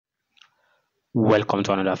Welcome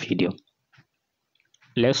to another video.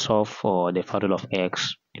 Let's solve for the value of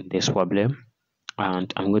x in this problem,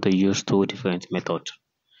 and I'm going to use two different methods.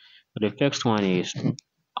 The first one is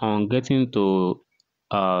on getting to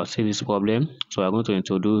see this problem, so I'm going to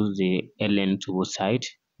introduce the ln to both sides.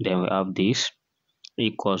 Then we have this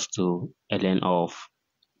equals to ln of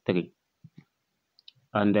 3,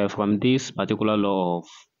 and then from this particular law of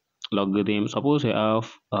logarithm, suppose we have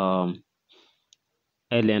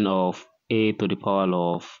ln of a to the power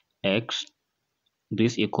of x.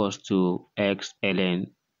 This equals to x ln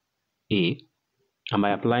a, and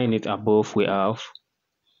by applying it above, we have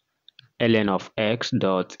ln of x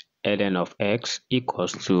dot ln of x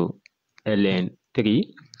equals to ln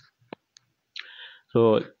 3.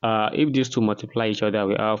 So if these two multiply each other,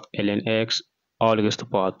 we have ln x all raised to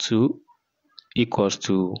power 2 equals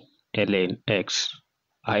to ln x,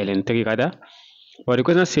 ln 3 rather. But the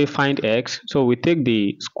question says find x, so we take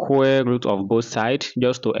the square root of both sides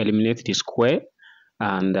just to eliminate the square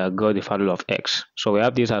and got the value of x. So we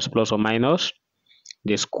have this as plus or minus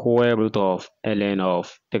the square root of ln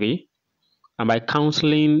of 3, and by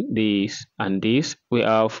cancelling this and this, we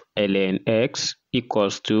have ln x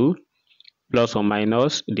equals to plus or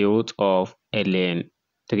minus the root of ln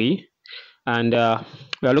 3, and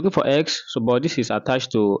we are looking for x, so but this is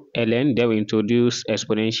attached to ln. Then we introduce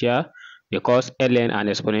exponential, because ln and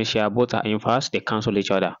exponential both are inverse, they cancel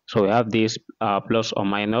each other. So we have this plus or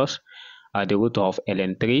minus the root of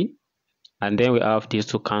ln 3, and then we have these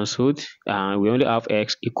two cancelled, and we only have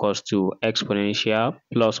x equals to exponential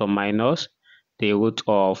plus or minus the root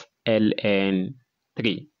of ln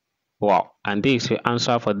 3. Wow, and this is the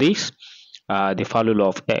answer for this, the value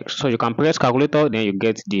of x. So you can press calculator, then you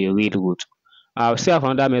get the real root. I still have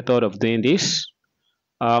another method of doing this.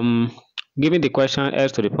 Given the question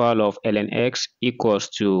x to the power of ln x equals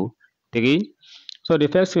to 3, so the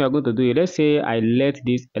first thing we're going to do is, let's say I let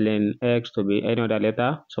this ln x to be any other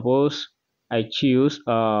letter. Suppose I choose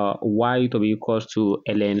y to be equals to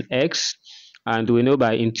ln x, and we know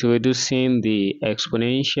by introducing the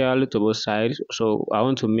exponential to both sides, so I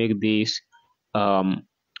want to make this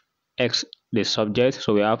x the subject,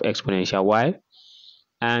 so we have exponential y.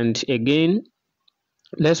 And again,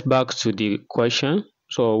 let's back to the question.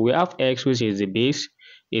 So we have x, which is the base,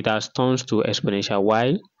 it has turned to exponential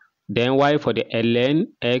y, then y for the ln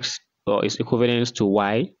x is equivalent to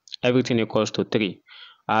y, everything equals to 3.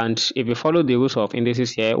 And if you follow the rules of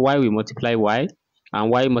indices here, y will multiply y,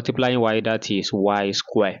 and y multiplying y, that is y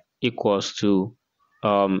square, equals to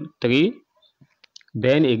 3.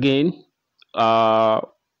 Then again, if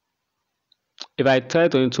I try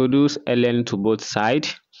to introduce ln to both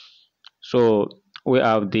sides, so we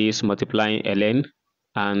have this multiplying ln,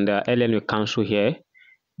 and ln will cancel here,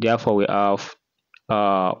 therefore we have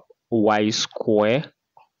y square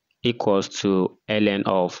equals to ln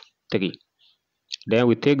of 3. Then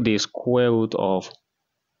we take the square root of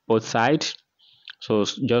both sides, so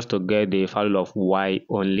just to get the value of y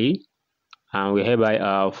only, and we hereby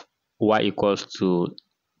have y equals to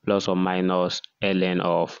plus or minus ln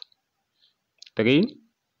of 3,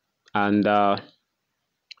 and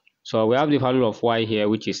so we have the value of y here,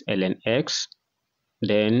 which is ln x.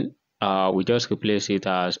 Then we just replace it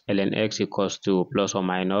as ln x equals to plus or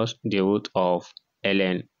minus the root of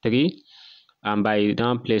ln 3, and by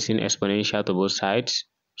now placing exponential to both sides,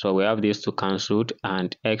 so we have these two cancelled,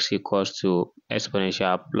 and x equals to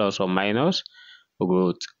exponential plus or minus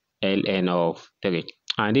root ln of 3.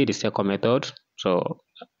 And this is the second method. So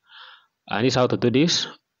and this is how to do this.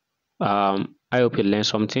 I hope you learned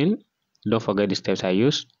something. Don't forget the steps I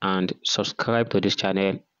use, and subscribe to this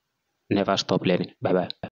channel. Never stop learning. Bye bye.